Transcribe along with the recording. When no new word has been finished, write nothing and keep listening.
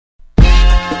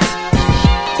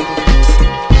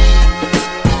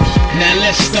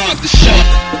let's start the show.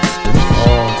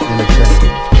 All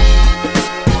entertainment.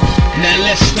 Now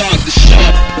let's start the show.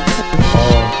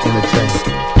 All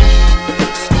entertainment.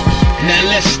 Now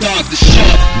let's start the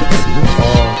show.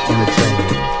 All entertainment.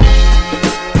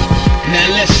 Now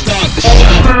let's start the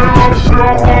show.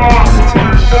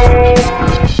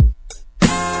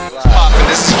 What's poppin'?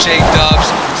 This is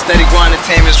J-Dubz. Steady Grind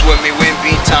Entertainment's with me. We're in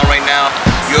Beantown right now.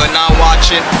 You are now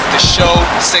watching the show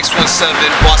 617,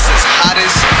 Boston's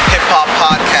hottest hip-hop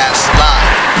podcast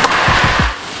live.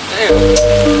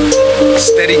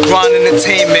 Steady Grind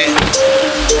Entertainment.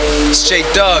 It's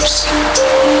J-Dubz.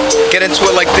 Get into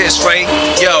it like this, right?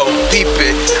 Yo, peep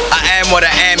it. I am what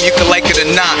I am, you can like it or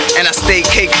not. And I stay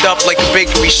caked up like a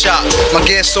bakery shop. My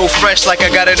gear's so fresh like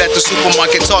I got it at the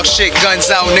supermarket. Talk shit,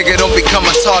 guns out, nigga, don't become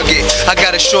a target. I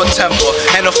got a short temper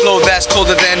and a flow that's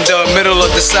colder than the middle of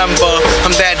December.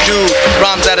 I'm that dude,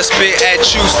 rhymes that I spit at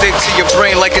you, stick to your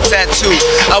brain like a tattoo.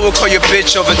 I will call your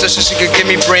bitch over just so she could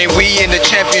give me brain. We in the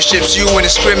championships, you in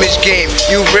the scrimmage game.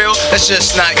 You real? That's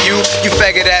just not you. You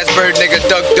faggot ass bird nigga,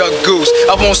 duck, duck, goose.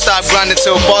 I won't stop grinding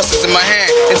till boss is in my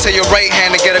hand. And tell your right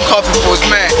hand to get a coffee for his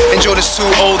man. And Jordan's too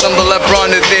old, I'm the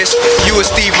LeBron of this. You a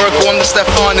Steve Urkel, I'm the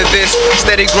Stephon of this.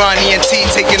 Steady grind, ENT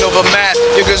taking over math.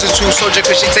 Your girl's a true soldier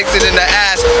cause she takes it in the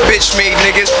ass. Bitch made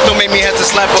niggas, don't make me have to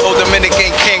slap a old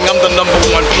Dominican king. I'm the #1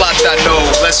 plot I know.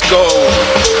 Let's go.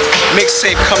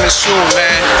 Mixtape coming soon,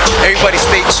 man. Everybody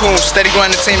stay tuned. Steady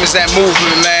Grind Entertainment's that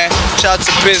movement, man. Shout out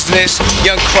to business,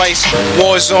 Young Christ,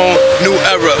 Warzone, New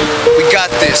Era. We got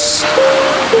this.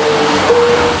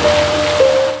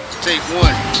 Take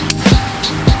one.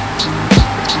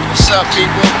 What's up,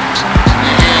 people?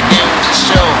 We're here again with the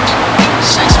show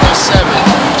 617,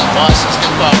 Boston's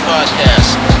Hip Hop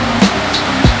Podcast.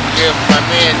 Here with my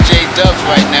man J-Dubz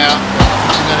right now.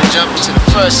 We're gonna jump into the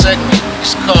first segment.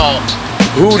 It's called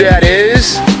Who That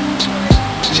Is?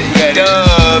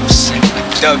 J-Dubz.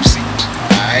 Dubsy.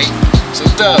 Alright. So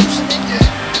Dubs,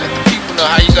 let the people know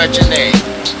how you got your name.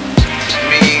 I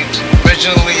mean,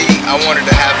 originally I wanted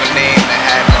to have a name that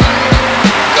had my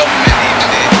government name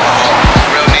in it. My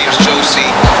real name's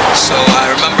Josie. So I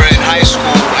remember in high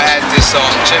school I had this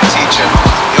gym teacher.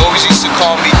 He always used to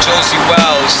call me Josie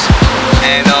Wells.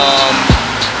 And I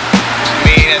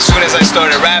mean, as soon as I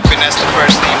started rapping, that's the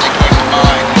first name that came to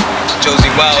mind.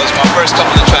 Josie Wells. My first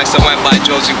couple of tracks I went by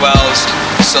Josie Wells.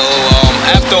 So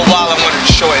after a while I wanted to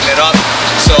shorten it up.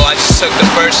 So I just took the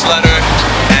first letter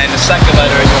and the second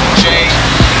letter, J,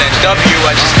 and then W,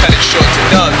 I just cut it short to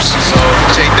Dubs. So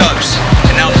J-Dubz.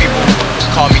 And now people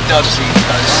call me Dubsy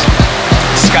because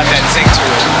it's got that zing to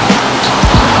it.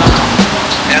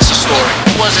 That's the story.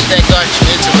 What was it that got you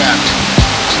into rapping?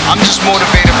 I'm just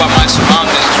motivated by my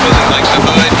surroundings, really. Like the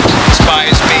hood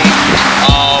inspires me.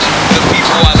 The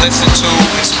people I listen to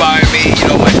inspire me.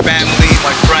 You know, my family,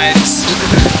 my friends.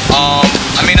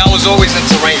 I mean, I was always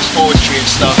into writing poetry and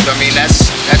stuff. I mean,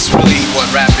 that's really what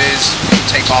rap is. You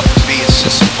take off the beat, it's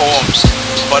just poems.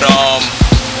 But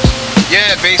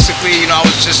yeah, basically, you know, I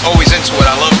was just always into it.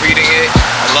 I love reading it.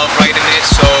 I love writing it.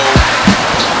 So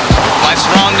my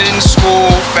surroundings, school,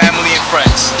 family, and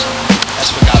friends.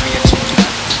 That's what got me into it.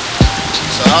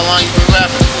 So how long you been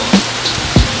rapping for?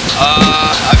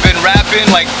 I've been rapping,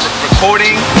 like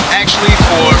recording, actually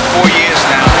for 4 years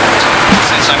now.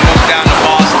 Since I moved down to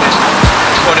Boston,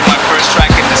 recorded my first track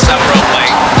in December of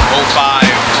like 05.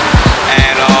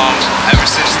 And ever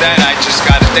since then, I just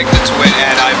got addicted to it,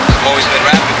 and I've always been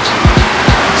rapping.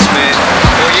 It's been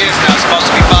 4 years now. It's about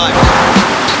to be 5.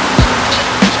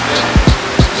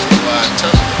 So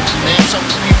name some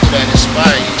people that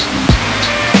inspire you.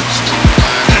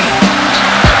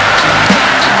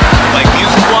 Like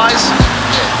music-wise,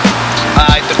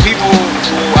 the people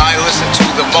who I listen to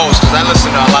the most, because I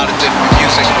listen to a lot of different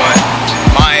music, but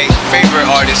my favorite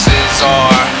artists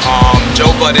are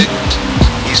Joe Budden.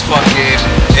 He's fucking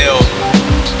ill.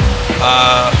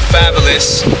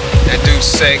 Fabulous. That dude's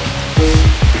sick.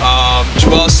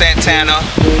 Joel Santana.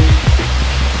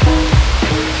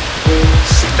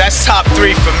 That's top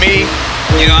 3 for me.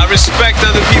 You know, I respect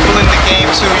other people in the game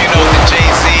too. You know, the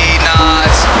Jay-Z,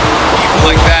 Nas, people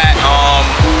like that.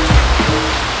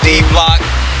 D-Block.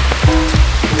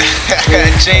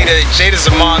 Jada's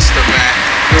a monster, man.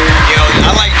 You know,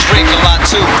 I like Drake a lot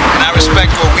too, and I respect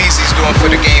what Weezy's doing for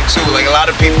the game too. Like, a lot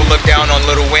of people look down on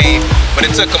Lil Wayne, but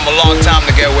it took him a long time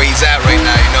to get where he's at right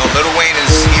now. You know, Lil Wayne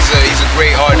he's a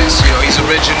great artist. You know, he's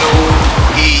original.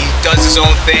 He does his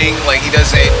own thing. Like, he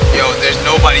doesn't. You know, there's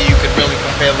nobody you could really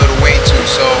compare Lil Wayne to.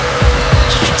 So,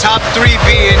 top 3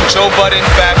 being Joe Budden,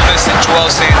 Fabulous, and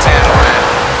Joel Santana, man,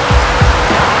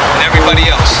 and everybody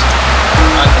else.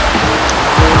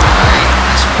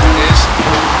 That's what it is.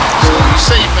 So you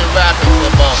say you've been rapping for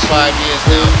 5 years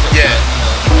now. Yeah.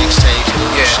 Mixtapes,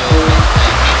 doing Yeah. shows,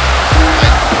 everything.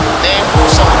 Like, damn,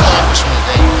 some accomplishment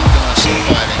that you've been doing so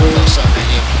far that you know something that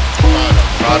you're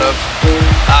proud of.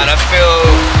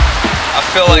 I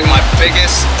feel like my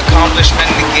biggest accomplishment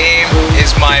in the game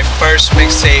is my first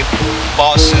mixtape,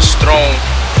 Boston's Throne.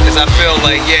 Because I feel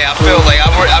like I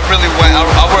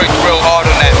worked real hard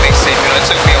on that mixtape. You know, it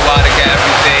took me a while to get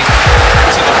everything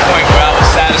to the point where I was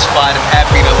satisfied and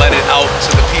happy to let it out to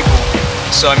the people.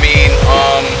 So I mean,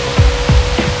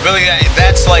 really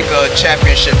that's like a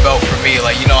championship belt for me.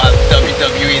 Like, you know how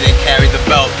WWE, they carry the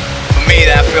belt. For me,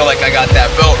 I feel like I got that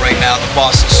belt right now, the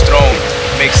Boston's Throne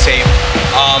mixtape.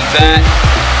 That,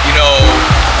 you know,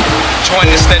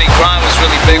 joining Steady Grind was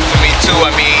really big for me too.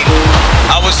 I mean,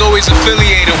 I was always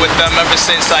affiliated with them ever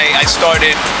since I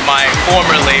started my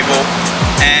former label,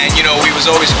 and you know, we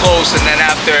was always close. And then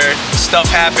after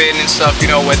stuff happened and stuff, you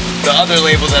know, with the other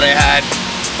label that I had,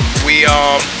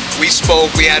 we spoke,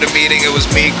 we had a meeting. It was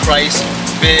me, Christ,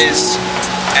 Biz,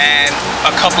 and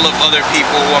a couple of other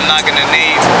people who I'm not gonna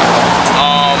name.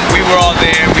 We were all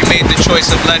there. We made the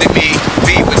choice of letting me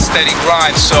be with Steady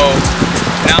Grind. So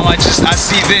now I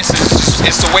see this as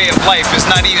it's the way of life. It's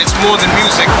more than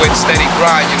music with Steady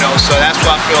Grind, you know. So that's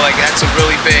why I feel like that's a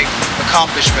really big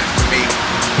accomplishment for me,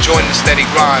 joining Steady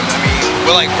Grind. I mean,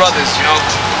 we're like brothers, you know.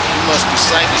 You must be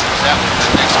psyched because that was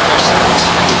the next question.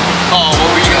 Oh, what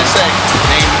were you gonna say?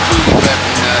 Name the crew you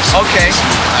repping. Okay.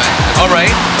 All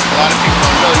right. A lot of people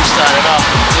don't know you started off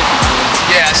with a different crew.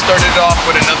 Yeah, I started off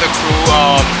with another crew.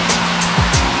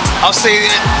 I'll say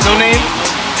no name.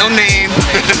 No name.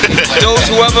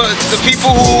 The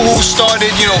people who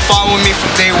started, you know, following me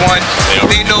from day one,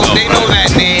 they know that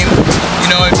name. You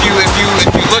know, if you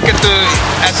look at the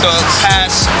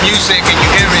past music and you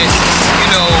hear it, you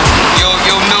know,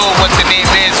 you'll know what the name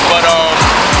is. But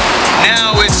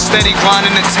now it's Steady Grind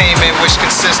Entertainment, which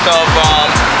consists of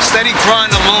Steady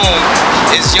Grind alone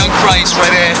is Young Christ right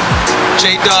there,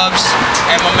 J-Dubz,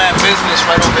 and my man Business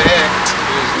right over here.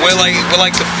 We're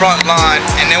like the front line,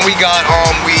 and then we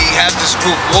have this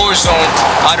group Warzone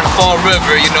out of Fall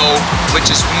River, you know, which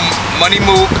is Money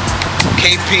Mook,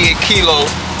 KP, and Kilo.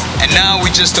 And now we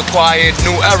just acquired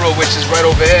New Era, which is right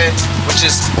over here, which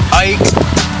is Ike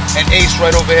and Ace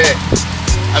right over here.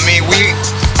 I mean, we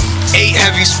 8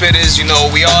 heavy spitters, you know,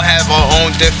 we all have our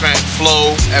own different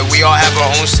flow, and we all have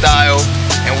our own style,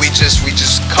 and we just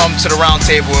come to the round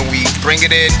table and we bring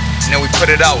it in, and then we put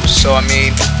it out. So I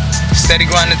mean, Steady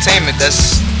Grind Entertainment,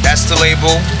 that's the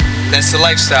label, that's the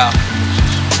lifestyle.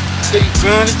 Steady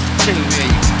Grind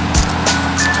Entertainment.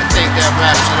 I think that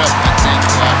wraps it up, I think,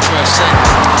 for our first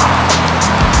segment.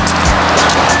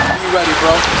 You ready,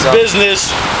 bro?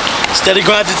 Business. Steady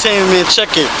Grind Entertainment,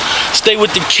 check it. Stay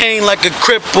with the cane like a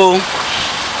cripple.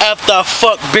 After I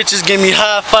fuck, bitches give me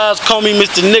high fives, call me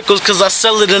Mr. Nichols, cause I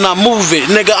sell it and I move it.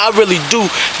 Nigga, I really do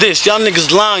this. Y'all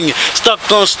niggas lying. Stuck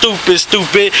on stupid.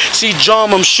 See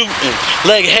drum, I'm shooting.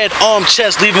 Leg, head, arm,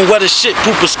 chest, leaving wet as shit,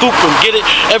 poop or scoop 'em. Get it?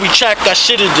 Every track I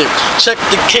shitted it. Check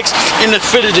the kicks and the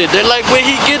fitted it. They're like, where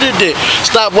he get it?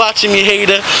 Stop watching me,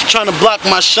 hater. Trying to block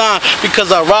my shine because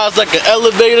I rise like an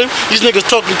elevator. These niggas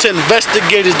talking to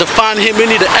investigators. To find him, we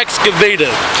need an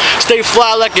excavator. Stay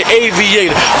fly like an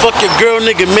aviator. Fuck your girl,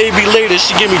 nigga. Maybe later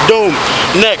she give me dome,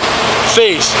 neck,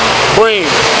 face, brain,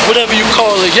 whatever you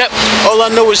call it. Yep, all I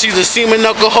know is she's a semen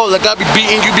alcoholic. I be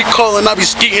beating, you be calling, I be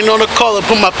skeeting on the collar.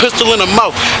 Put my pistol in her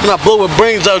mouth and I blow her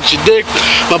brains out, you dig?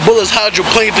 My bullets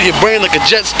hydroplane through your brain like a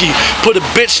jet ski. Put a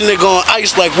bitch nigga on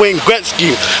ice like Wayne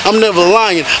Gretzky. I'm never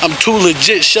lying, I'm too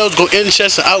legit. Shells go in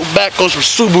chest and out back on some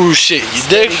Subaru shit, you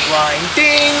dig? Steady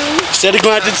Grinding. Steady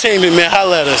Grind Entertainment, man,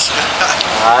 holla at us.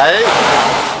 Alright.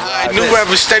 New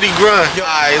rapper Steady Grind.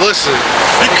 Alright, listen.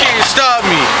 You can't stop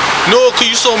me. Nor can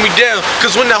you slow me down.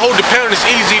 Cause when I hold the pound, it's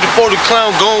easy to fall the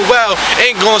clown. Going wild.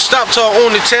 Ain't gonna stop till I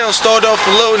own the town. Start off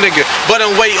a little nigga. But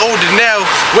I'm way older now.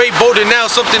 Way bolder now.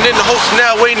 Something in the holster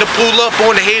now. Waiting to pull up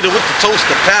on the hater with the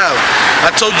toaster pound.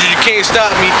 I told you can't stop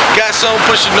me. Got something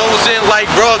push your nose in like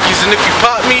Rockies. And if you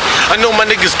pop me, I know my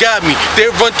niggas got me.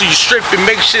 They'll run through your strip and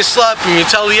make shit sloppy.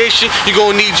 Retaliation, you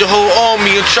gonna need your whole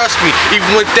army. And trust me, even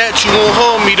with that, you won't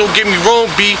harm me. Don't get me wrong,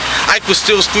 B. I could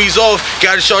still squeeze off.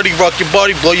 Got a shorty rock your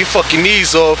body, blow your fucking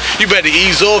knees off. You better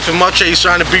ease off. And my trade's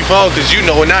trying to beef hard, cause you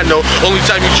know and I know. Only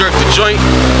time you jerk the joint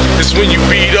is when you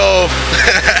beat off.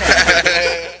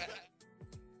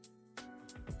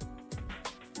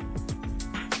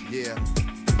 Yeah.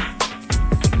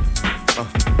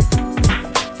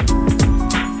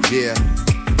 Yeah.